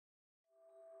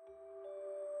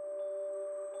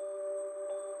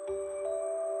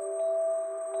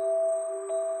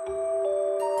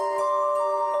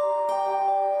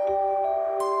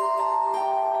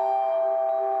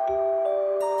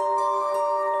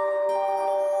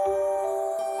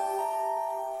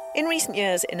In recent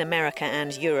years in America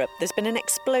and Europe, there's been an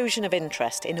explosion of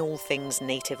interest in all things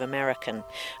Native American.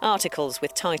 Articles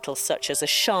with titles such as "A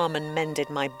Shaman Mended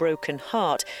My Broken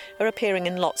Heart" are appearing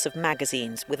in lots of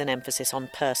magazines with an emphasis on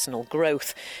personal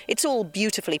growth. It's all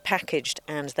beautifully packaged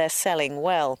and they're selling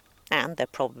well. And they're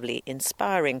probably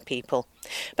inspiring people.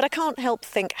 But I can't help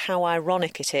think how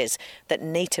ironic it is that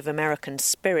Native American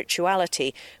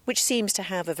spirituality, which seems to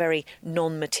have a very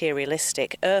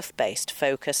non-materialistic, earth-based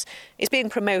focus, is being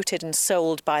promoted and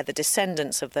sold by the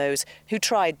descendants of those who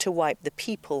tried to wipe the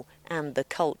people and the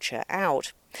culture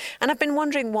out. And I've been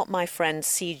wondering what my friend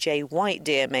C.J.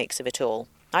 Whitedeer makes of it all.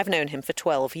 I've known him for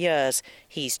 12 years.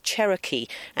 He's Cherokee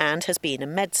and has been a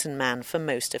medicine man for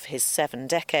most of his 7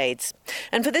 decades.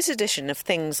 And for this edition of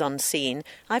Things Unseen,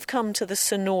 I've come to the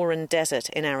Sonoran Desert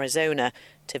in Arizona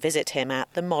to visit him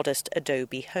at the modest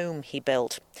adobe home he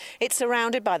built. It's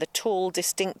surrounded by the tall,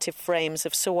 distinctive frames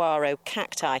of saguaro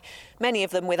cacti, many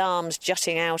of them with arms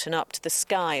jutting out and up to the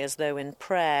sky as though in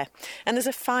prayer. And there's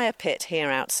a fire pit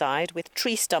here outside with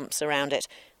tree stumps around it,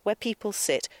 where people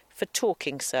sit for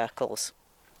talking circles.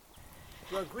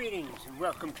 Well, greetings and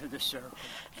welcome to the circle.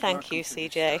 Thank you,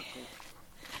 CJ.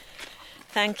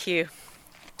 Thank you.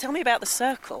 Tell me about the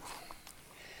circle.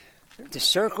 The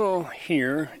circle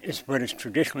here is what is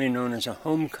traditionally known as a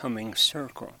homecoming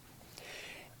circle.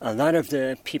 A lot of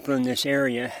the people in this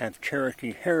area have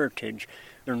Cherokee heritage.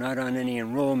 They're not on any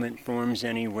enrollment forms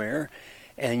anywhere,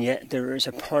 and yet there is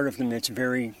a part of them that's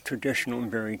very traditional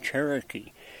and very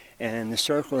Cherokee. And the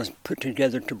circle is put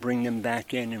together to bring them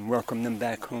back in and welcome them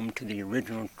back home to the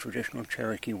original traditional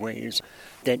Cherokee ways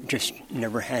that just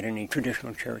never had any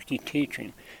traditional Cherokee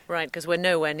teaching. Right, because we're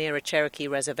nowhere near a Cherokee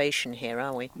reservation here,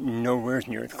 are we? Nowhere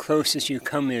near. The closest you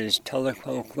come is Tulloch,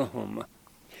 Oklahoma.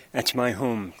 That's my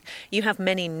home. You have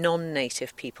many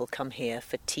non-native people come here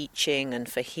for teaching and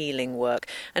for healing work,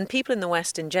 and people in the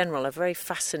West in general are very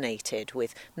fascinated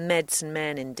with medicine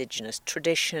men, indigenous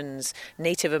traditions,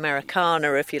 Native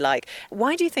Americana, if you like.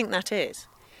 Why do you think that is?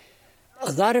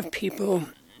 A lot of people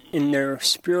in their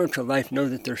spiritual life know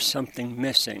that there's something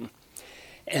missing.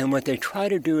 And what they try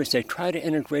to do is they try to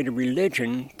integrate a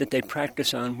religion that they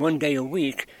practice on one day a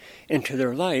week into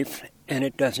their life, and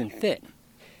it doesn't fit.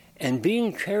 And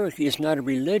being Cherokee is not a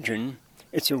religion,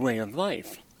 it's a way of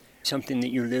life, something that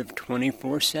you live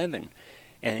 24/7.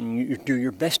 And you do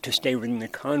your best to stay within the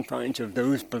confines of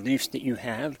those beliefs that you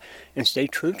have and stay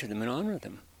true to them and honor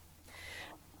them.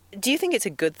 Do you think it's a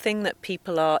good thing that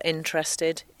people are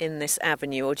interested in this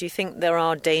avenue, or do you think there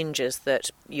are dangers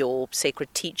that your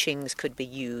sacred teachings could be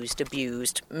used,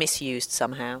 abused, misused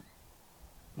somehow?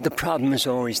 The problem is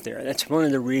always there. That's one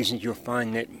of the reasons you'll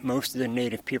find that most of the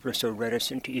Native people are so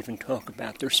reticent to even talk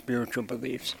about their spiritual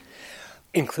beliefs,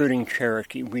 including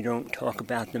Cherokee. We don't talk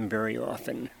about them very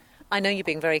often. I know you're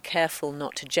being very careful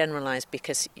not to generalize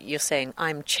because you're saying,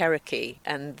 I'm Cherokee,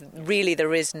 and really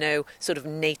there is no sort of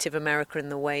Native America in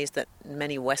the ways that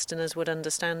many Westerners would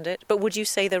understand it. But would you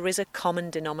say there is a common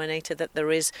denominator, that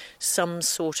there is some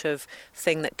sort of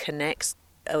thing that connects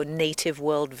a Native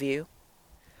worldview?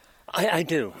 I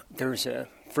do. There's a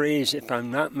phrase, if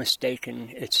I'm not mistaken,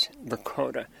 it's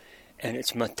Lakota, and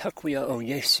it's Matakwia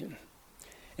Oyesun,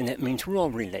 and that means we're all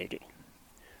related.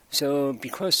 So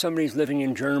because somebody's living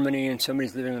in Germany and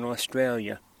somebody's living in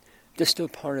Australia, they're still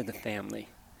part of the family,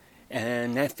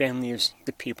 and that family is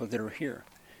the people that are here.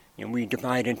 And we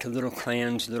divide into little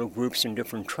clans, little groups, and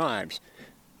different tribes.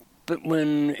 But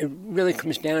when it really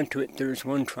comes down to it, there's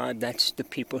one tribe, that's the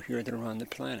people here that are on the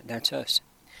planet, that's us.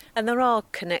 And there are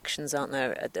connections, aren't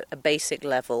there, at a basic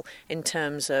level in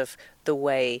terms of the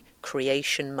way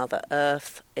creation, Mother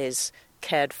Earth, is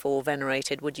cared for,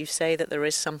 venerated. Would you say that there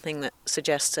is something that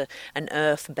suggests an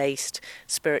earth-based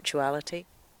spirituality?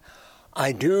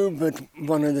 I do, but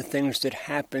one of the things that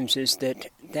happens is that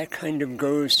kind of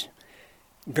goes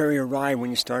very awry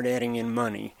when you start adding in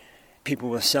money. People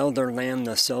will sell their land,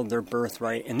 they'll sell their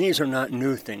birthright, and these are not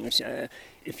new things.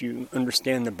 If you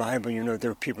understand the Bible, you know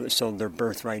there were people that sold their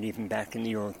birthright even back in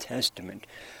the Old Testament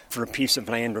for a piece of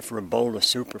land or for a bowl of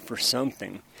soup or for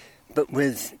something. But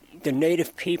with the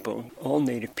Native people, all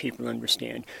Native people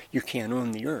understand, you can't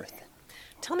own the earth.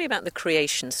 Tell me about the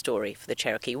creation story for the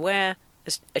Cherokee. Where,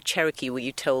 as a Cherokee, were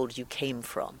you told you came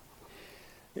from?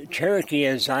 The Cherokee,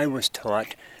 as I was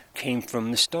taught, came from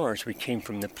the stars. We came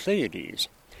from the Pleiades.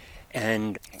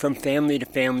 And from family to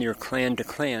family or clan to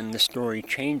clan, the story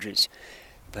changes.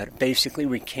 But basically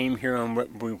we came here on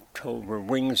what we were told were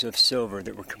wings of silver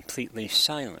that were completely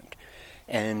silent.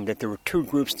 And that there were 2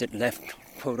 groups that left,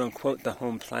 quote-unquote, the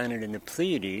home planet in the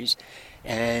Pleiades.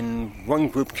 And one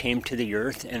group came to the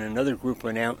Earth, and another group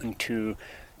went out into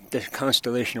the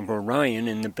constellation of Orion.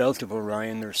 In the belt of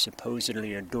Orion, there's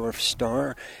supposedly a dwarf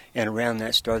star, and around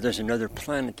that star there's another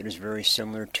planet that is very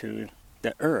similar to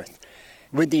the Earth,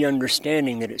 with the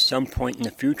understanding that at some point in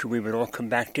the future we would all come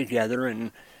back together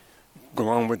and go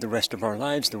on with the rest of our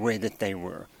lives the way that they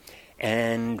were.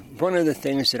 And one of the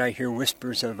things that I hear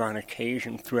whispers of on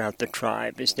occasion throughout the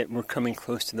tribe is that we're coming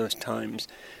close to those times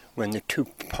when the two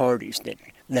parties that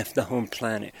left the home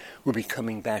planet will be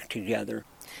coming back together.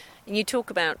 You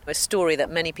talk about a story that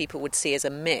many people would see as a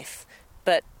myth,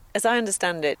 but as I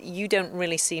understand it, you don't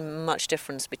really see much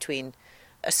difference between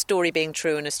a story being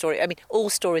true and a story. I mean, all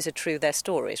stories are true, they're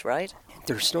stories, right?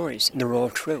 They're stories, they're all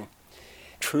true.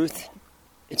 Truth,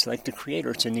 it's like the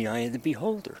Creator, it's in the eye of the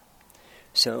beholder.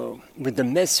 So with the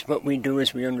myths, what we do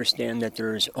is we understand that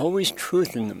there is always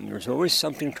truth in them. There's always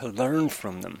something to learn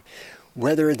from them.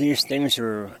 Whether these things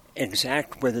are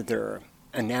exact, whether they're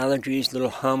analogies, little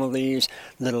homilies,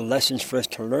 little lessons for us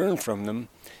to learn from them,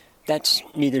 that's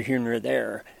neither here nor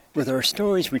there. With our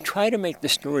stories, we try to make the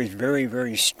stories very,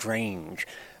 very strange.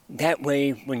 That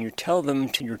way, when you tell them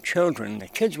to your children, the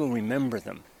kids will remember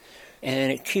them.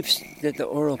 And it keeps the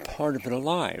oral part of it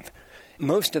alive.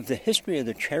 Most of the history of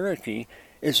the Cherokee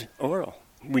is oral.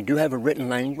 We do have a written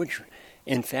language.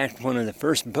 In fact, one of the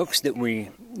first books that we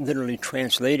literally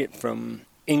translated from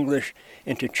English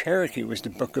into Cherokee was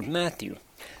the Book of Matthew.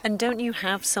 And don't you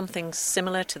have something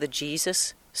similar to the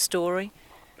Jesus story?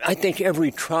 I think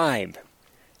every tribe,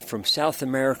 from South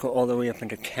America all the way up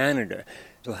into Canada,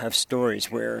 will have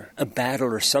stories where a battle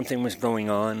or something was going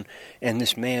on and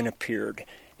this man appeared.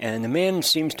 And the man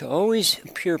seems to always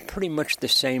appear pretty much the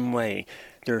same way.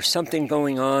 There's something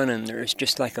going on, and there's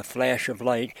just like a flash of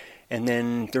light, and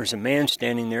then there's a man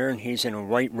standing there, and he's in a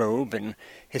white robe, and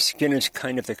his skin is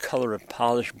kind of the color of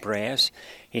polished brass.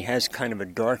 He has kind of a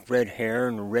dark red hair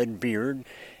and a red beard,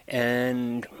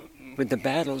 and with the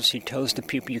battles, he tells the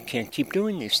people, you can't keep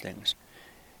doing these things.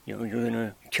 You know, you're going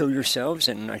to kill yourselves,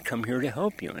 and I come here to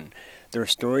help you. And there are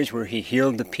stories where he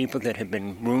healed the people that had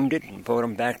been wounded and brought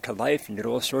them back to life and did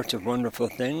all sorts of wonderful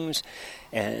things.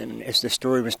 And as the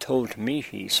story was told to me,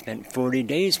 he spent 40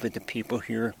 days with the people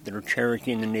here that are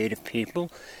Cherokee and the native people,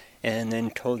 and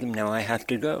then told them, now I have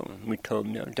to go. And we told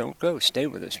him, no, don't go, stay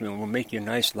with us. We'll make you a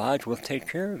nice lodge, we'll take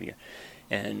care of you.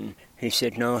 And he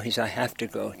said, no, I have to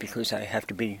go because I have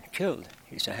to be killed.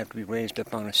 He said, I have to be raised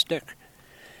up on a stick.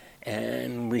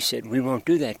 And we said, we won't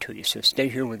do that to you, so stay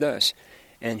here with us.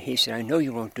 And he said, I know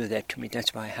you won't do that to me,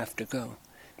 that's why I have to go,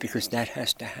 because that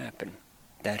has to happen.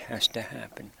 That has to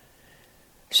happen.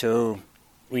 So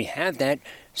we have that.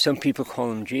 Some people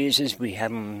call him Jesus. We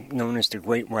have him known as the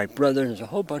Great White Brother. There's a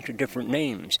whole bunch of different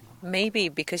names. Maybe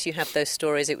because you have those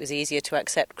stories, it was easier to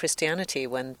accept Christianity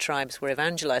when tribes were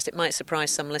evangelized. It might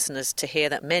surprise some listeners to hear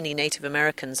that many Native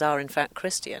Americans are in fact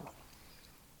Christian.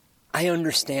 I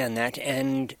understand that,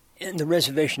 and in the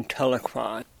reservation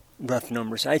Tahlequah, rough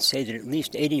numbers, I'd say that at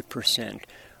least 80%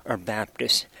 are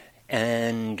Baptists.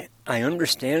 And I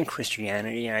understand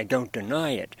Christianity, and I don't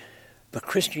deny it. But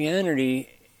Christianity,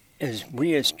 as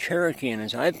we as Cherokee and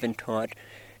as I've been taught,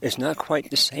 is not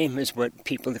quite the same as what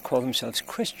people that call themselves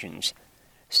Christians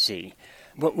see.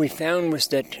 What we found was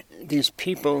that these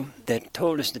people that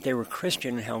told us that they were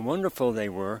Christian and how wonderful they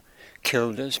were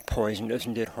killed us, poisoned us,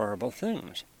 and did horrible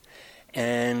things.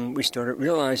 And we started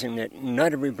realizing that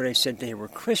not everybody said they were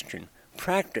Christian,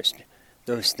 practiced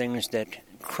those things that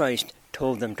Christ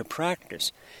told them to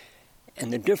practice.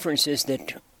 And the difference is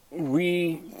that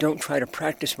we don't try to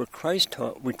practice what Christ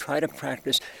taught. We try to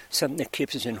practice something that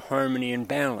keeps us in harmony and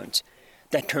balance.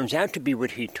 That turns out to be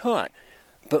what he taught.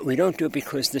 But we don't do it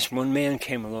because this one man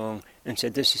came along and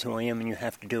said, this is who I am and you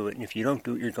have to do it. And if you don't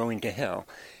do it, you're going to hell.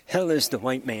 Hell is the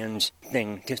white man's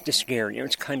thing, just to scare you.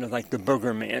 It's kind of like the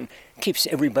booger man. Keeps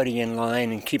everybody in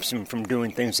line and keeps them from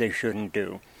doing things they shouldn't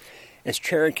do. As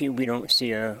Cherokee, we don't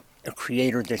see a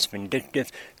creator that's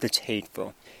vindictive, that's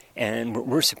hateful. And what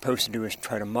we're supposed to do is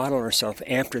try to model ourselves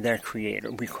after that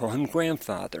creator. We call him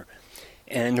grandfather.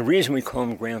 And the reason we call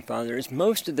him grandfather is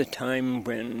most of the time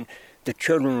when the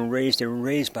children were raised, they were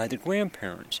raised by the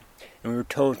grandparents. And we were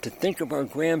told to think of our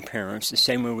grandparents the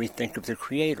same way we think of the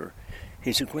Creator.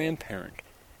 He's a grandparent.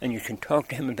 And you can talk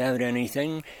to him about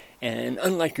anything. And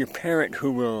unlike your parent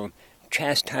who will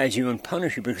chastise you and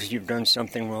punish you because you've done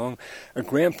something wrong, a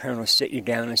grandparent will sit you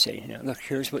down and say, now, look,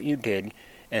 here's what you did,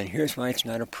 and here's why it's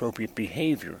not appropriate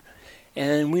behavior.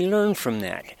 And we learn from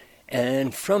that.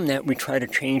 And from that, we try to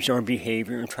change our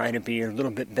behavior and try to be a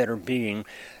little bit better being,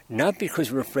 not because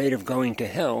we're afraid of going to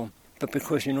hell, but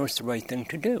because you know it's the right thing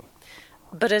to do.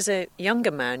 But as a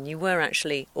younger man, you were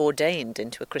actually ordained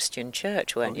into a Christian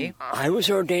church, weren't you? I was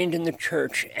ordained in the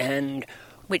church, and...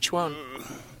 Which one?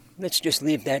 let's just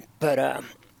leave that. But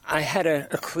I had a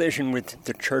collision with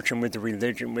the church and with the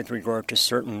religion with regard to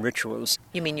certain rituals.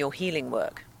 You mean your healing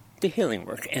work? The healing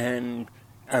work. And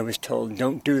I was told,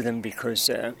 don't do them because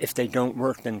if they don't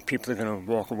work, then people are going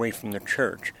to walk away from the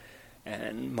church.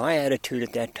 And my attitude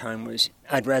at that time was,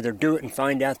 I'd rather do it and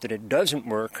find out that it doesn't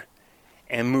work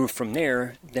and move from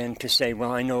there than to say,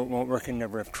 well, I know it won't work and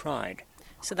never have tried.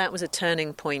 So that was a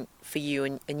turning point for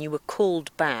you, and you were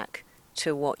called back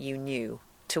to what you knew,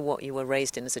 to what you were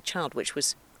raised in as a child, which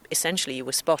was essentially you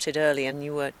were spotted early and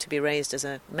you were to be raised as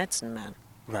a medicine man.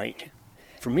 Right.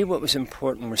 For me, what was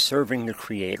important was serving the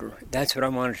Creator. That's what I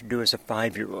wanted to do as a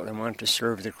 5-year-old. I wanted to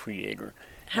serve the Creator.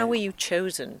 How were you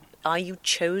chosen? Are you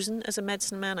chosen as a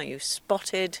medicine man? Are you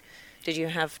spotted? Did you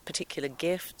have particular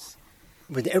gifts?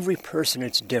 With every person,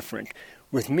 it's different.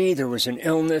 With me, there was an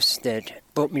illness that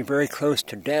brought me very close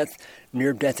to death,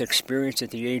 near-death experience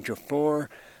at the age of 4.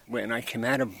 When I came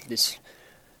out of this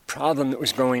problem that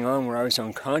was going on where I was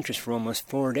unconscious for almost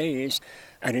 4 days,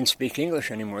 I didn't speak English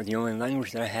anymore. The only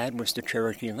language that I had was the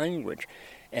Cherokee language.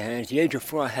 And at the age of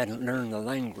 4, I hadn't learned the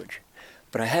language.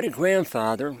 But I had a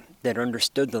grandfather that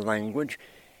understood the language,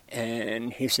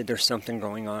 and he said, there's something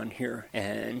going on here.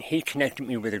 And he connected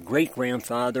me with a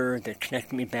great-grandfather that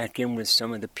connected me back in with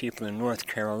some of the people in North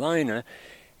Carolina.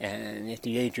 And at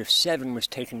the age of 7, was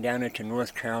taken down into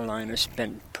North Carolina,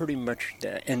 spent pretty much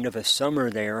the end of a summer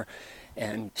there,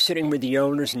 and sitting with the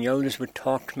elders, and the elders would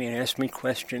talk to me and ask me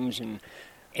questions and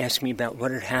ask me about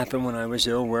what had happened when I was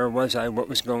ill, where was I, what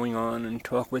was going on, and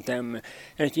talk with them.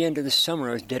 And at the end of the summer,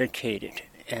 I was dedicated.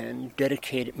 And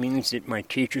dedicated means that my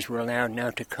teachers were allowed now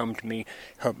to come to me,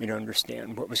 help me to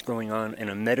understand what was going on in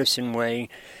a medicine way.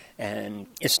 And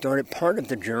it started part of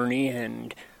the journey,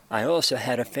 and I also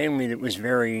had a family that was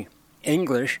very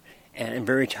English and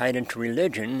very tied into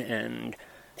religion, and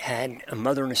had a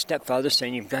mother and a stepfather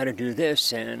saying, you've got to do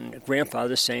this, and a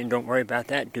grandfather saying, don't worry about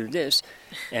that, do this.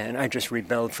 And I just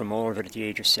rebelled from all of it at the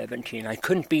age of 17. I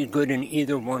couldn't be good in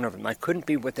either one of them. I couldn't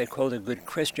be what they called a good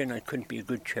Christian. I couldn't be a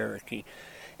good Cherokee.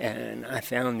 And I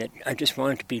found that I just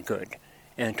wanted to be good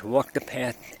and to walk the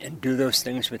path and do those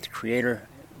things that the Creator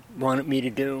wanted me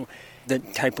to do. The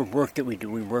type of work that we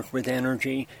do, we work with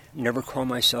energy. Never call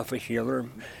myself a healer.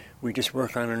 We just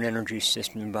work on an energy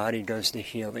system. The body does the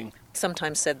healing.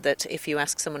 Sometimes said that if you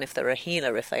ask someone if they're a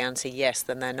healer, if they answer yes,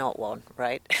 then they're not one,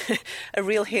 right? A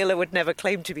real healer would never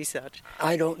claim to be such.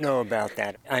 I don't know about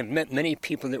that. I've met many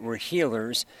people that were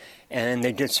healers, and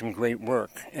they did some great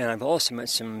work. And I've also met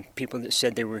some people that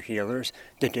said they were healers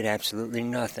that did absolutely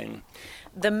nothing.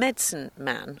 The medicine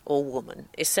man or woman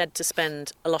is said to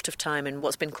spend a lot of time in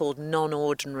what's been called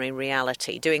non-ordinary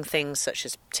reality, doing things such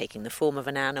as taking the form of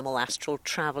an animal, astral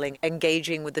travelling,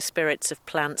 engaging with the spirits of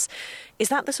plants. Is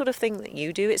that the sort of thing that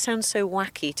you do? It sounds so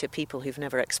wacky to people who've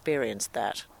never experienced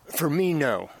that. For me,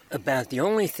 no. About the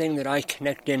only thing that I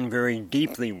connect in very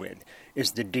deeply with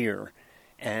is the deer.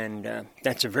 And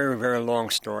that's a very, very long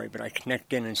story, but I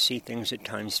connect in and see things at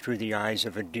times through the eyes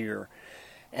of a deer.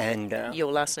 And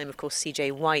your last name, of course,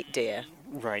 C.J. White Deer.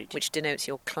 Right. Which denotes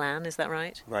your clan, is that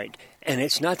right? Right. And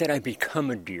it's not that I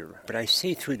become a deer, but I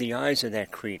see through the eyes of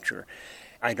that creature.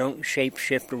 I don't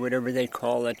shape-shift or whatever they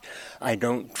call it. I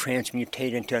don't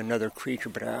transmutate into another creature,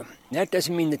 but that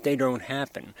doesn't mean that they don't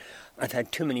happen. I've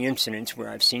had too many incidents where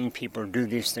I've seen people do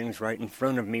these things right in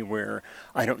front of me where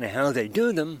I don't know how they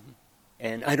do them,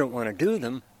 and I don't want to do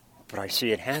them, but I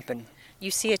see it happen. You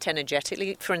see it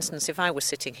energetically. For instance, if I was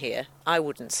sitting here, I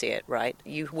wouldn't see it, right?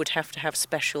 You would have to have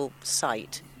special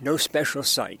sight. No special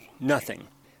sight, nothing.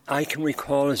 I can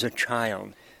recall as a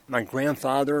child, my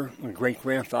grandfather, my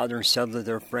great-grandfather, and several of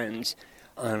their friends,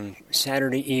 on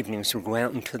Saturday evenings would go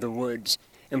out into the woods.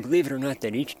 And believe it or not,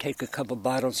 they'd each take a couple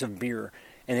bottles of beer.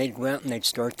 And they'd go out and they'd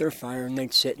start their fire and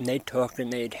they'd sit and they'd talk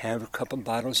and they'd have a couple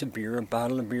bottles of beer, a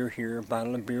bottle of beer here, a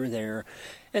bottle of beer there.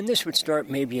 And this would start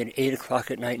maybe at 8 o'clock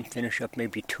at night and finish up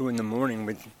maybe 2 in the morning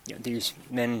with these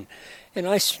men. And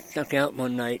I snuck out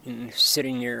one night and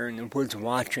sitting there in the woods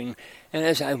watching. And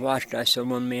as I watched, I saw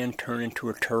one man turn into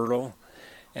a turtle.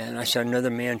 And I saw another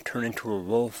man turn into a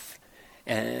wolf.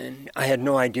 And I had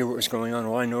no idea what was going on.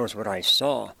 All I know is what I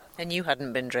saw. And you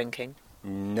hadn't been drinking?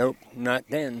 Nope, not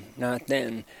then.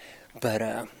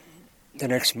 But the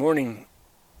next morning,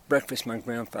 breakfast, my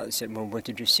grandfather said, well, what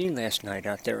did you see last night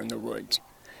out there in the woods?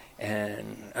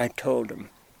 And I told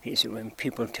him. He said, when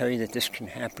people tell you that this can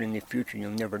happen in the future, you'll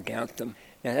never doubt them.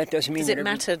 Now, that doesn't mean... Does it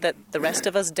matter that the rest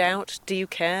of us doubt? Do you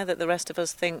care that the rest of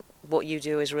us think what you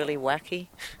do is really wacky?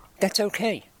 That's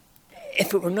okay.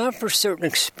 If it were not for certain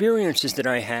experiences that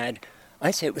I had,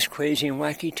 I'd say it was crazy and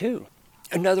wacky, too.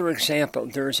 Another example,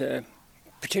 there's a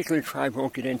particular tribe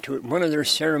won't get into it. One of their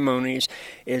ceremonies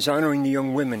is honoring the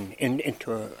young women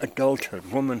into adulthood,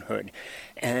 womanhood.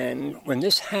 And when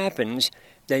this happens,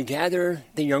 they gather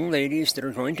the young ladies that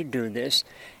are going to do this,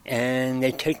 and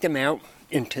they take them out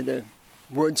into the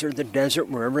woods or the desert,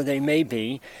 wherever they may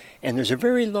be, and there's a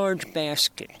very large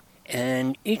basket.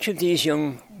 And each of these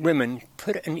young women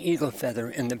put an eagle feather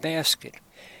in the basket,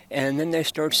 and then they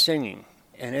start singing.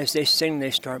 And as they sing,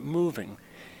 they start moving.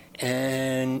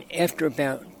 And after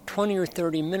about 20 or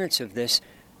 30 minutes of this,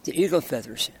 the eagle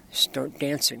feathers start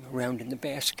dancing around in the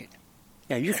basket.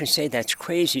 Now, you can say that's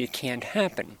crazy, it can't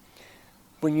happen.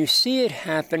 When you see it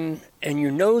happen, and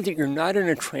you know that you're not in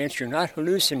a trance, you're not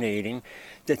hallucinating,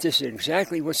 that this is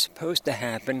exactly what's supposed to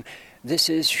happen, this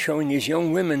is showing these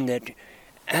young women that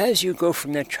as you go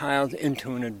from that child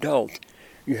into an adult,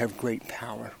 you have great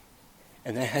power.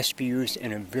 And that has to be used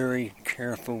in a very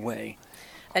careful way.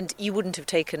 And you wouldn't have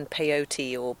taken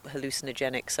peyote or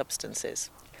hallucinogenic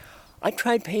substances? I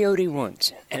tried peyote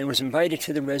once and was invited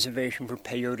to the reservation for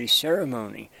peyote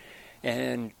ceremony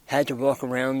and had to walk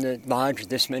around the lodge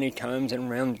this many times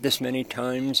and around this many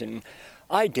times, and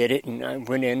I did it, and I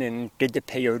went in and did the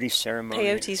peyote ceremony.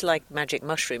 Peyote's like magic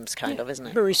mushrooms, kind of, isn't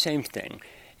it? Very same thing.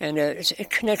 And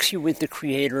it connects you with the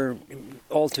Creator,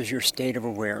 alters your state of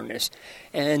awareness.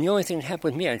 And the only thing that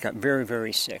happened with me, I got very,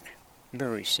 very sick.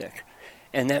 Very sick.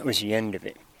 And that was the end of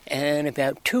it. And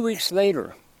about 2 weeks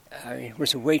later, I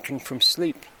was awakened from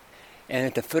sleep. And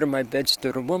at the foot of my bed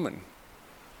stood a woman.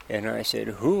 And I said,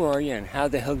 "Who are you and how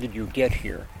the hell did you get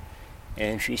here?"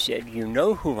 And she said, "You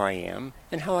know who I am,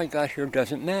 and how I got here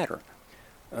doesn't matter."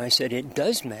 I said, "It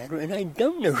does matter, and I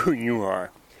don't know who you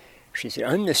are." She said,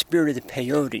 "I'm the spirit of the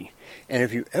peyote, and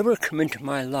if you ever come into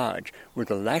my lodge with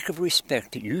the lack of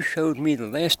respect that you showed me the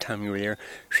last time you were there,"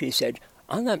 she said,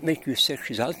 "I'll not make you sick.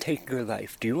 She said, I'll take your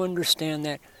life. Do you understand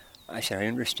that?" I said, "I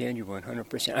understand you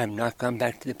 100%. I've not gone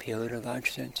back to the peyote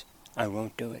lodge since. I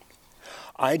won't do it.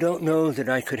 I don't know that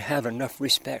I could have enough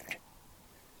respect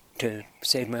to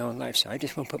save my own life, so I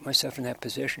just won't put myself in that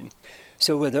position."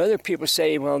 So whether other people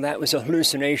say, well, that was a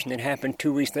hallucination that happened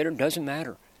 2 weeks later, it doesn't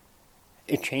matter.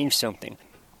 It changed something.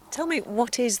 Tell me,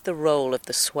 what is the role of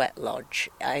the sweat lodge?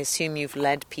 I assume you've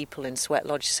led people in sweat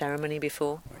lodge ceremony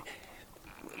before?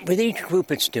 With each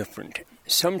group, it's different.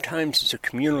 Sometimes it's a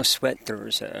communal sweat.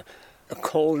 There's a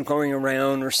cold going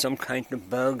around or some kind of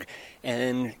bug,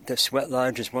 and the sweat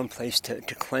lodge is one place to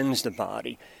cleanse the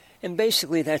body. And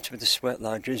basically that's what the sweat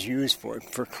lodge is used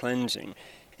for cleansing.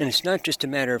 And it's not just a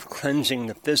matter of cleansing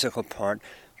the physical part,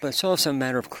 but it's also a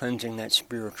matter of cleansing that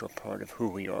spiritual part of who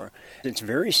we are. It's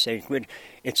very sacred.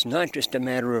 It's not just a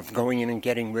matter of going in and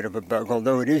getting rid of a bug,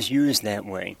 although it is used that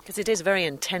way. Because it is very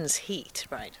intense heat,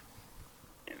 right?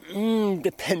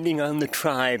 Depending on the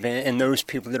tribe and those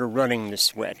people that are running the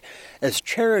sweat. As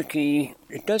Cherokee,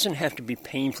 it doesn't have to be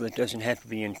painful, it doesn't have to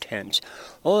be intense.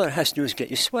 All it has to do is get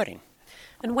you sweating.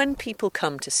 And when people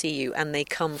come to see you, and they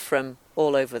come from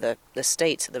all over the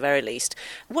states at the very least,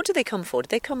 what do they come for? Do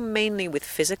they come mainly with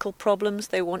physical problems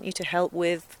they want you to help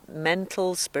with,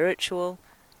 mental, spiritual?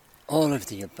 All of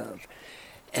the above.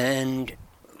 And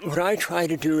what I try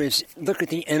to do is look at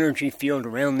the energy field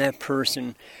around that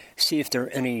person, see if there are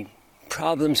any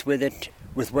problems with it,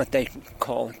 with what they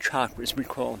call chakras, we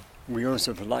call wheels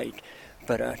of light,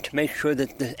 but to make sure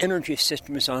that the energy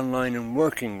system is online and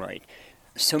working right.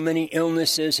 So many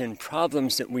illnesses and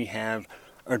problems that we have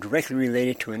are directly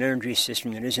related to an energy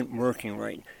system that isn't working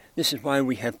right. This is why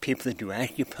we have people that do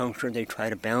acupuncture. They try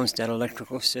to balance that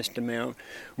electrical system out.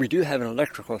 We do have an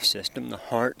electrical system. The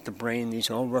heart, the brain, these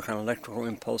all work on electrical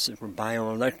impulses. We're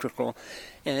bioelectrical.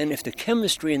 And if the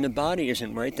chemistry in the body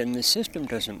isn't right, then the system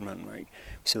doesn't run right.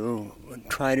 So what I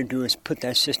try to do is put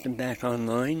that system back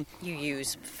online. You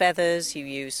use feathers, you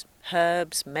use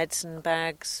herbs, medicine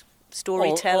bags,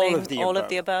 storytelling, all of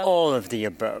the above? All of the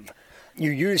above.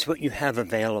 You use what you have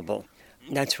available.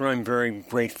 That's where I'm very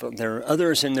grateful. There are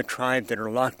others in the tribe that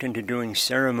are locked into doing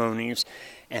ceremonies,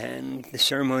 and the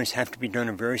ceremonies have to be done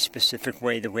a very specific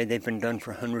way, the way they've been done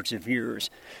for hundreds of years.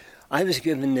 I was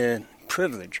given the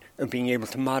privilege of being able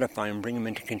to modify and bring them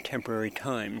into contemporary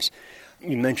times.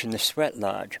 You mentioned the sweat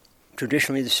lodge.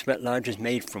 Traditionally, the sweat lodge is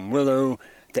made from willow.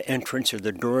 The entrance, or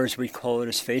the door as we call it,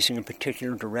 is facing a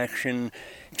particular direction.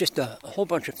 Just a whole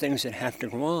bunch of things that have to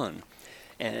go on.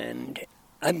 And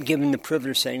I'm given the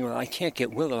privilege of saying, well, I can't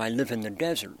get willow, I live in the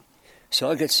desert. So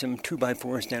I'll get some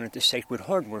 2x4s down at the Sacred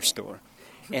Hardware store.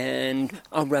 And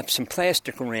I'll wrap some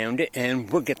plastic around it, and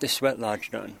we'll get the sweat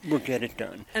lodge done. We'll get it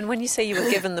done. And when you say you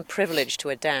were given the privilege to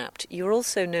adapt, you're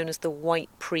also known as the White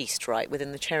Priest, right,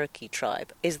 within the Cherokee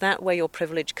tribe. Is that where your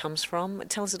privilege comes from?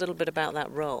 Tell us a little bit about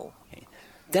that role. Okay.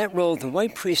 That role, the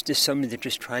white priest is somebody that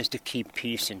just tries to keep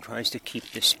peace and tries to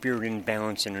keep the spirit in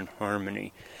balance and in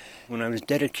harmony. When I was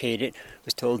dedicated, I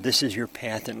was told, this is your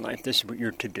path in life, this is what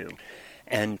you're to do.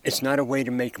 And it's not a way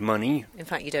to make money. In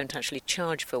fact, you don't actually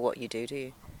charge for what you do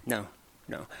you? No.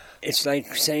 It's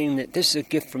like saying that this is a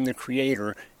gift from the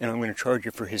Creator, and I'm going to charge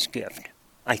you for his gift.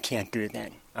 I can't do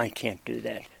that.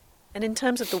 And in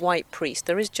terms of the white priest,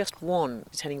 there is just one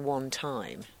at any one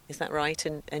time. Is that right?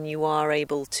 And you are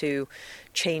able to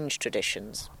change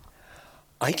traditions?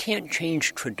 I can't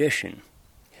change tradition.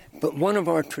 But one of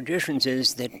our traditions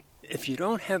is that if you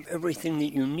don't have everything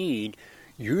that you need,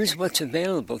 use what's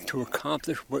available to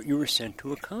accomplish what you were sent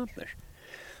to accomplish.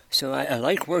 So I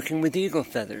like working with eagle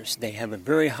feathers. They have a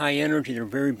very high energy. They're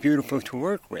very beautiful to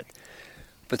work with.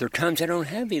 But there are times I don't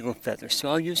have eagle feathers, so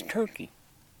I'll use turkey.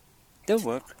 They'll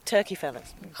work. Turkey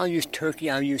feathers? I'll use turkey,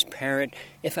 I'll use parrot.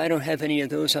 If I don't have any of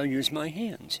those, I'll use my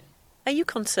hands. Are you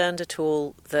concerned at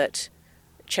all that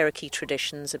Cherokee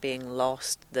traditions are being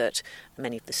lost, that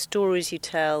many of the stories you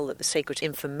tell, that the sacred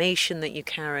information that you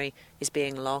carry is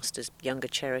being lost as younger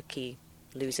Cherokee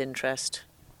lose interest?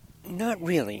 Not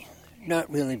really,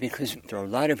 because there are a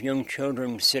lot of young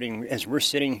children sitting, as we're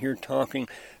sitting here talking,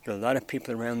 there are a lot of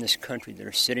people around this country that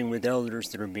are sitting with elders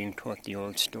that are being taught the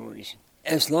old stories.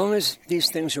 As long as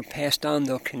these things are passed on,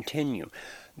 they'll continue.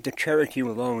 The Cherokee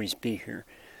will always be here,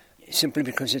 simply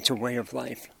because it's a way of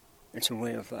life. It's a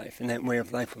way of life, and that way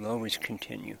of life will always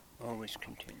continue, always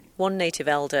continue. One native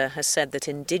elder has said that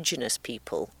indigenous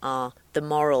people are the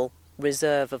moral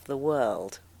reserve of the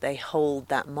world. They hold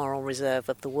that moral reserve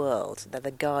of the world. They're the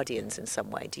guardians in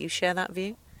some way. Do you share that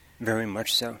view? Very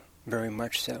much so, very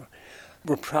much so.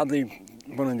 We're probably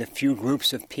one of the few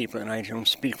groups of people, and I don't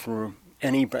speak for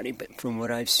anybody, but from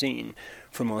what I've seen,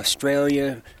 from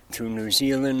Australia through New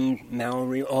Zealand,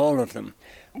 Maori, all of them,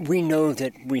 we know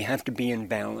that we have to be in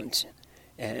balance.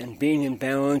 And being in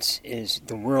balance is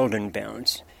the world in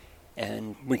balance.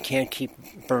 And we can't keep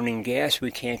burning gas,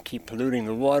 we can't keep polluting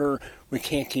the water, we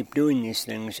can't keep doing these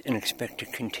things and expect to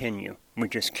continue. We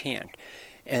just can't.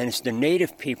 And it's the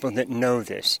native people that know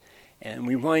this. And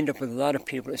we wind up with a lot of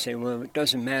people that say, well, it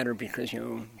doesn't matter because,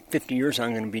 50 years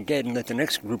I'm going to be dead, and let the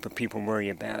next group of people worry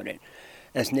about it.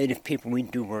 As native people, we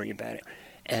do worry about it.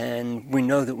 And we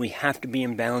know that we have to be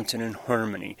in balance and in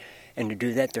harmony. And to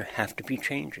do that, there have to be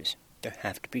changes. There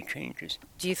have to be changes.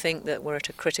 Do you think that we're at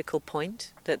a critical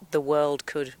point, that the world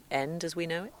could end as we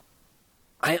know it?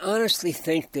 I honestly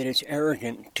think that it's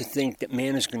arrogant to think that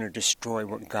man is going to destroy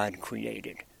what God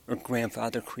created or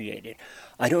grandfather created.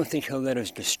 I don't think he'll let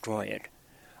us destroy it.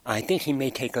 I think he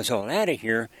may take us all out of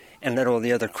here and let all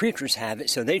the other creatures have it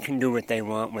so they can do what they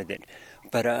want with it.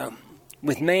 But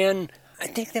with man, I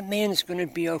think that man is going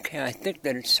to be okay. I think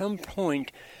that at some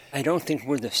point, I don't think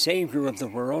we're the savior of the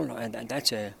world.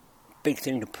 That's a big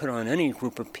thing to put on any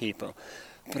group of people.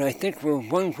 But I think we're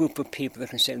one group of people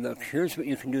that can say, look, here's what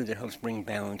you can do that helps bring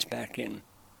balance back in.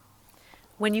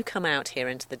 When you come out here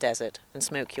into the desert and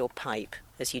smoke your pipe,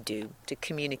 as you do, to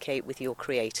communicate with your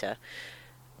Creator,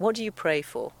 what do you pray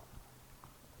for?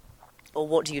 Or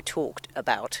what do you talk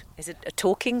about? Is it a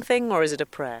talking thing or is it a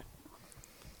prayer?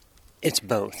 It's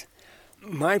both.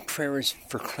 My prayer is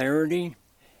for clarity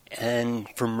and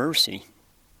for mercy.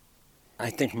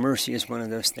 I think mercy is one of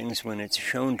those things when it's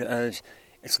shown to us,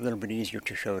 it's a little bit easier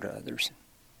to show to others.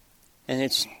 And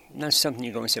it's not something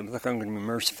you go and say, well, look, I'm going to be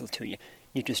merciful to you.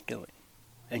 You just do it,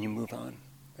 and you move on.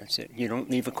 That's it. You don't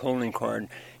leave a calling card,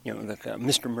 like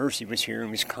Mr. Mercy was here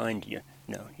and was kind to you.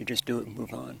 No, you just do it and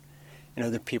move on. And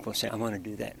other people say, I want to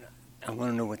do that. I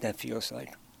want to know what that feels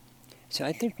like. So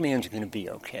I think man's going to be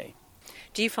okay.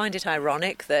 Do you find it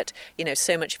ironic that,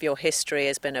 so much of your history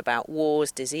has been about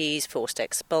wars, disease, forced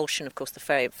expulsion, of course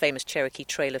the famous Cherokee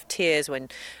Trail of Tears when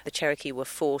the Cherokee were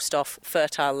forced off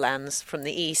fertile lands from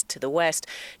the east to the west.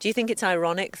 Do you think it's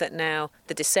ironic that now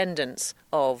the descendants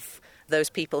of those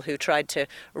people who tried to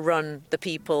run the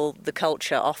people, the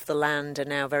culture off the land are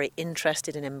now very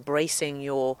interested in embracing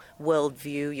your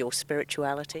worldview, your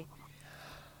spirituality?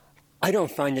 I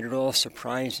don't find it at all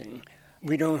surprising.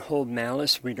 We don't hold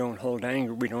malice, we don't hold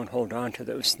anger, we don't hold on to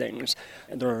those things.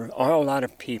 There are a lot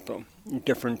of people,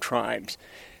 different tribes,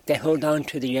 that hold on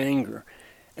to the anger.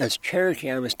 As Cherokee,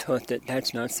 I was taught that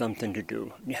that's not something to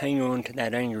do. Hanging on to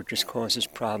that anger just causes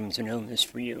problems and illness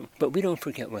for you. But we don't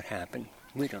forget what happened.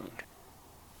 We don't.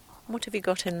 What have you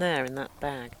got in there, in that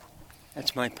bag?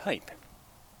 That's my pipe.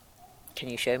 Can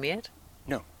you show me it?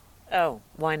 No. Oh,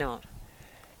 why not?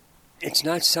 It's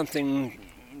not something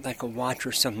like a watch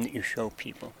or something that you show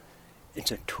people.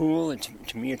 It's a tool.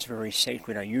 To me, it's very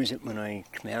sacred. I use it when I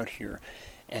come out here.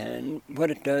 And what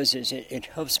it does is it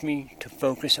helps me to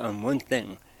focus on one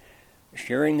thing,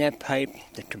 sharing that pipe,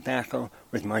 the tobacco,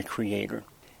 with my Creator.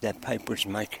 That pipe was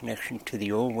my connection to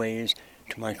the old ways,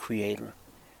 to my Creator.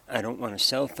 I don't want a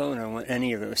cell phone, I don't want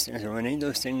any of those things. I don't want any of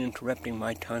those things interrupting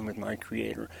my time with my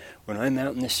Creator. When I'm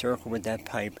out in the circle with that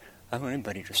pipe, I don't want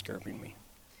anybody disturbing me.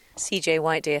 C.J.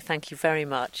 White, dear, thank you very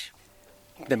much.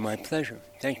 It's been my pleasure.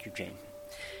 Thank you, Jane.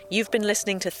 You've been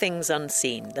listening to Things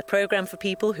Unseen, the programme for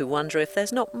people who wonder if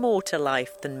there's not more to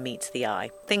life than meets the eye.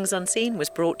 Things Unseen was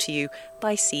brought to you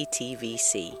by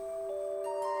CTVC.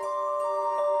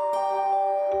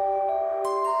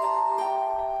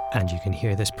 And you can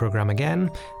hear this programme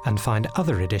again and find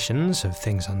other editions of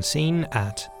Things Unseen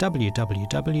at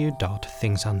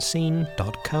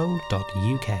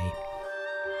www.thingsunseen.co.uk.